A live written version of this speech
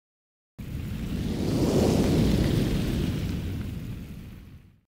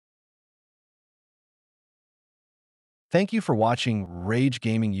Thank you for watching Rage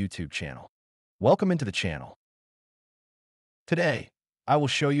Gaming YouTube channel. Welcome into the channel. Today, I will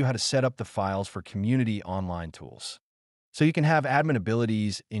show you how to set up the files for community online tools, so you can have admin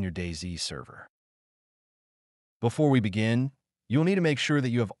abilities in your DayZ server. Before we begin, you'll need to make sure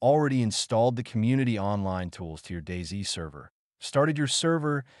that you have already installed the community online tools to your DayZ server, started your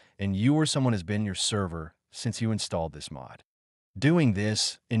server, and you or someone has been in your server since you installed this mod. Doing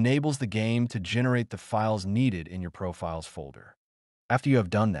this enables the game to generate the files needed in your profiles folder. After you have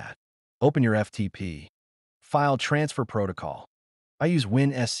done that, open your FTP, File Transfer Protocol. I use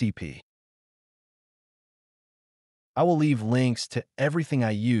WinSCP. I will leave links to everything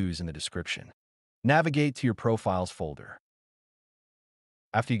I use in the description. Navigate to your Profiles folder.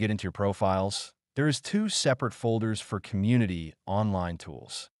 After you get into your profiles, there is two separate folders for Community Online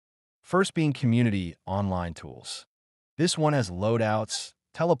Tools. First being Community Online Tools. This one has loadouts,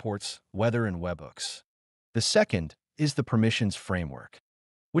 teleports, weather, and webhooks. The second is the Permissions Framework,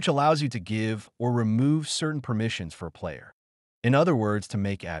 which allows you to give or remove certain permissions for a player. In other words, to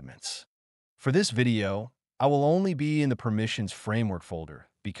make admins. For this video, I will only be in the Permissions Framework folder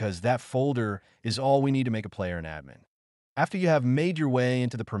because that folder is all we need to make a player an admin. After you have made your way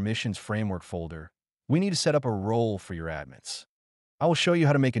into the Permissions Framework folder, we need to set up a role for your admins. I will show you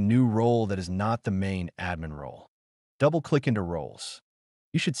how to make a new role that is not the main admin role. Double-click into Roles.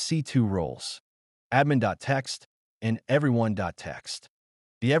 You should see two roles, Admin.Txt and Everyone.Txt.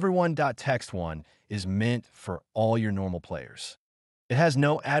 The Everyone.Txt one is meant for all your normal players. It has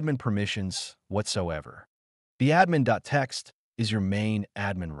no admin permissions whatsoever. The Admin.Txt is your main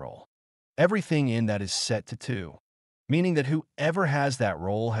admin role. Everything in that is set to 2, meaning that whoever has that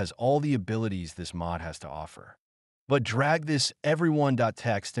role has all the abilities this mod has to offer. But drag this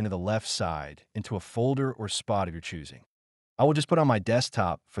Everyone.Txt into the left side into a folder or spot of your choosing. I will just put on my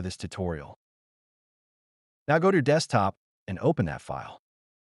desktop for this tutorial. Now go to your desktop and open that file.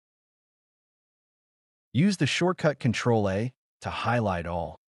 Use the shortcut Ctrl-A to highlight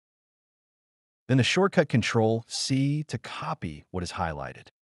all. Then the shortcut Ctrl-C to copy what is highlighted.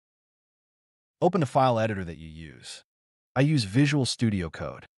 Open the file editor that you use. I use Visual Studio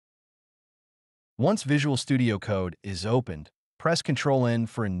Code. Once Visual Studio Code is opened, press Ctrl-N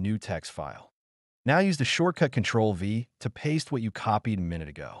for a new text file. Now use the shortcut Ctrl-V to paste what you copied a minute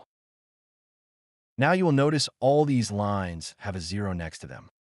ago. Now you will notice all these lines have a 0 next to them.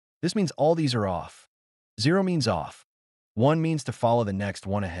 This means all these are off. 0 means off. 1 means to follow the next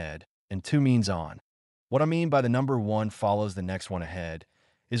one ahead, and 2 means on. What I mean by the number 1 follows the next one ahead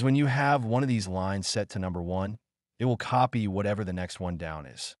is when you have one of these lines set to number 1, it will copy whatever the next one down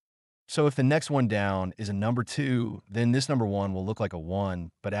is. So if the next one down is a number 2, then this number 1 will look like a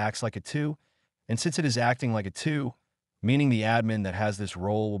 1, but acts like a 2. And since it is acting like a 2, meaning the admin that has this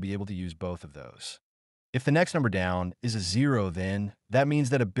role will be able to use both of those. If the next number down is a 0, then that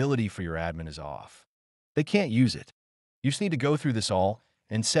means that ability for your admin is off. They can't use it. You just need to go through this all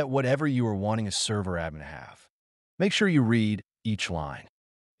and set whatever you are wanting a server admin to have. Make sure you read each line.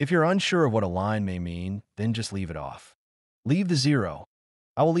 If you're unsure of what a line may mean, then just leave it off. Leave the 0.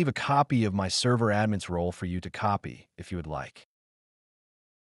 I will leave a copy of my server admin's role for you to copy if you would like.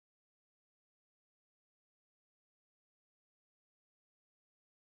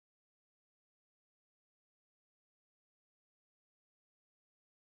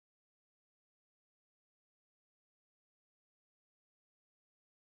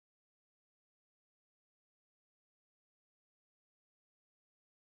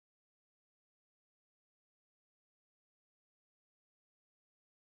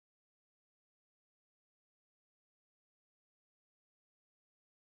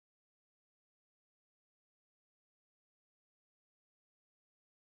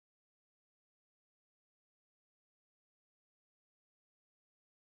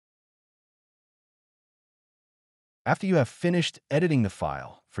 After you have finished editing the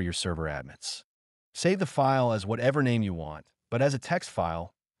file for your server admins, save the file as whatever name you want, but as a text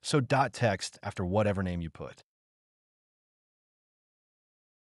file, so .txt after whatever name you put.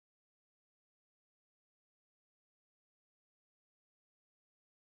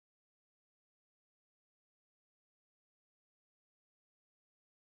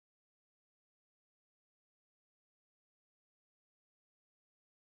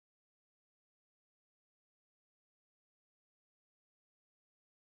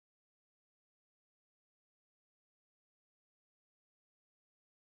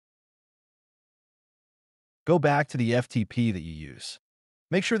 Go back to the FTP that you use.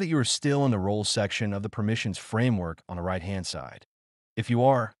 Make sure that you are still in the roles section of the Permissions Framework on the right-hand side. If you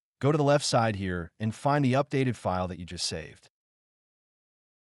are, go to the left side here and find the updated file that you just saved.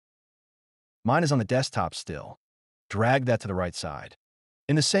 Mine is on the desktop still. drag that to the right side,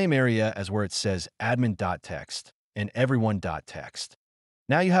 in the same area as where it says Admin.Txt and Everyone.txt.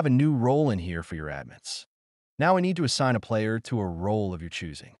 Now you have a new role in here for your admins. Now we need to assign a player to a role of your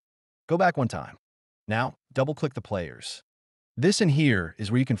choosing. Go back one time. Now, double-click the players. This in here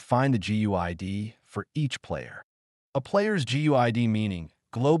is where you can find the GUID for each player. A player's GUID, meaning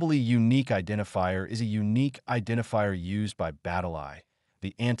globally unique identifier, is a unique identifier used by BattlEye,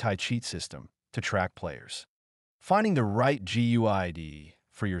 the anti-cheat system, to track players. Finding the right GUID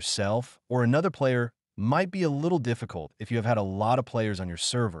for yourself or another player might be a little difficult if you have had a lot of players on your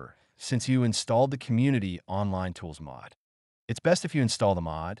server since you installed the Community Online Tools mod. It's best if you install the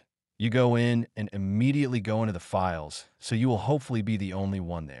mod, you go in and immediately go into the files, so you will hopefully be the only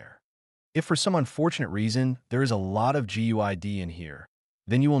one there. If for some unfortunate reason there is a lot of GUID in here,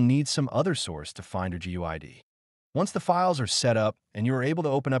 then you will need some other source to find your GUID. Once the files are set up and you are able to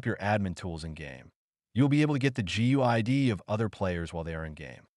open up your admin tools in-game, you will be able to get the GUID of other players while they are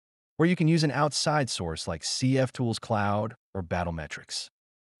in-game, or you can use an outside source like CF Tools Cloud or Battlemetrics.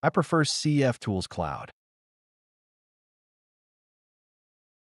 I prefer CF Tools Cloud.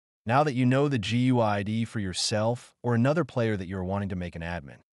 Now that you know the GUID for yourself or another player that you are wanting to make an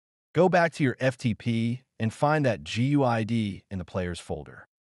admin, go back to your FTP and find that GUID in the players folder.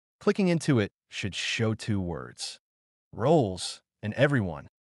 Clicking into it should show two words, roles and everyone.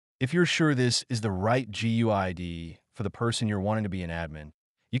 If you're sure this is the right GUID for the person you're wanting to be an admin,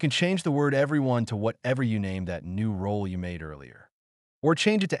 you can change the word everyone to whatever you named that new role you made earlier. Or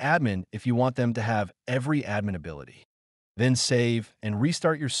change it to admin if you want them to have every admin ability. Then save and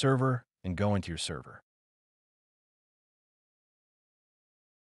restart your server and go into your server.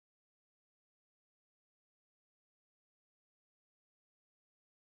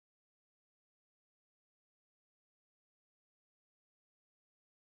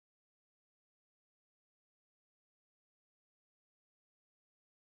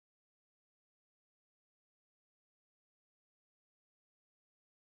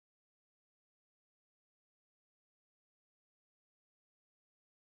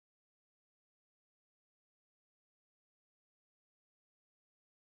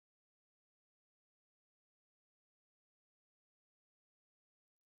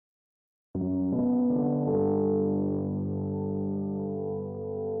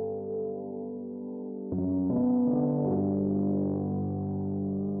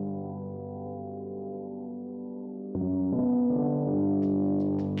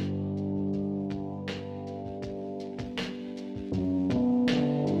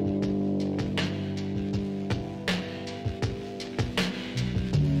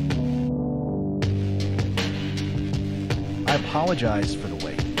 I apologize for the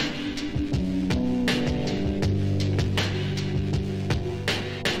wait.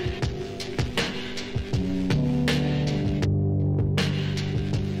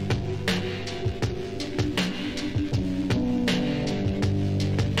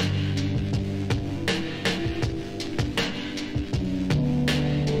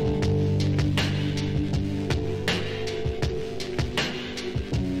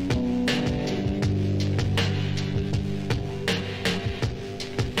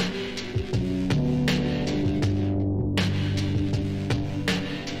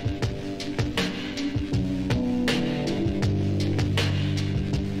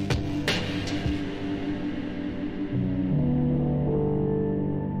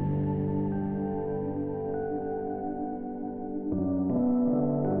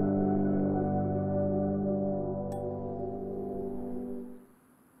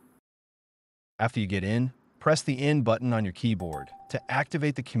 After you get in, press the In button on your keyboard to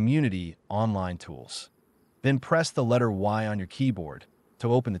activate the Community Online Tools. Then press the letter Y on your keyboard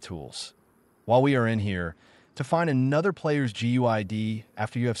to open the tools. While we are in here, to find another player's GUID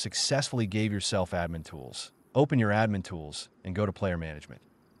after you have successfully gave yourself admin tools, open your admin tools and go to Player Management.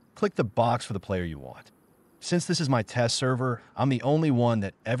 Click the box for the player you want. Since this is my test server, I'm the only one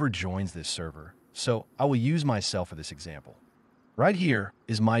that ever joins this server, so I will use myself for this example. Right here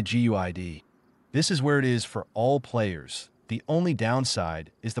is my GUID. This is where it is for all players. The only downside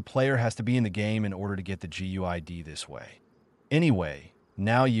is the player has to be in the game in order to get the GUID this way. Anyway,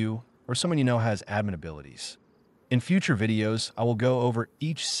 now you, or someone you know, has admin abilities. In future videos, I will go over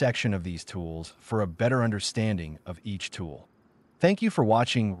each section of these tools for a better understanding of each tool. Thank you for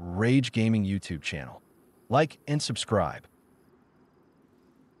watching Rage Gaming YouTube channel. Like and subscribe.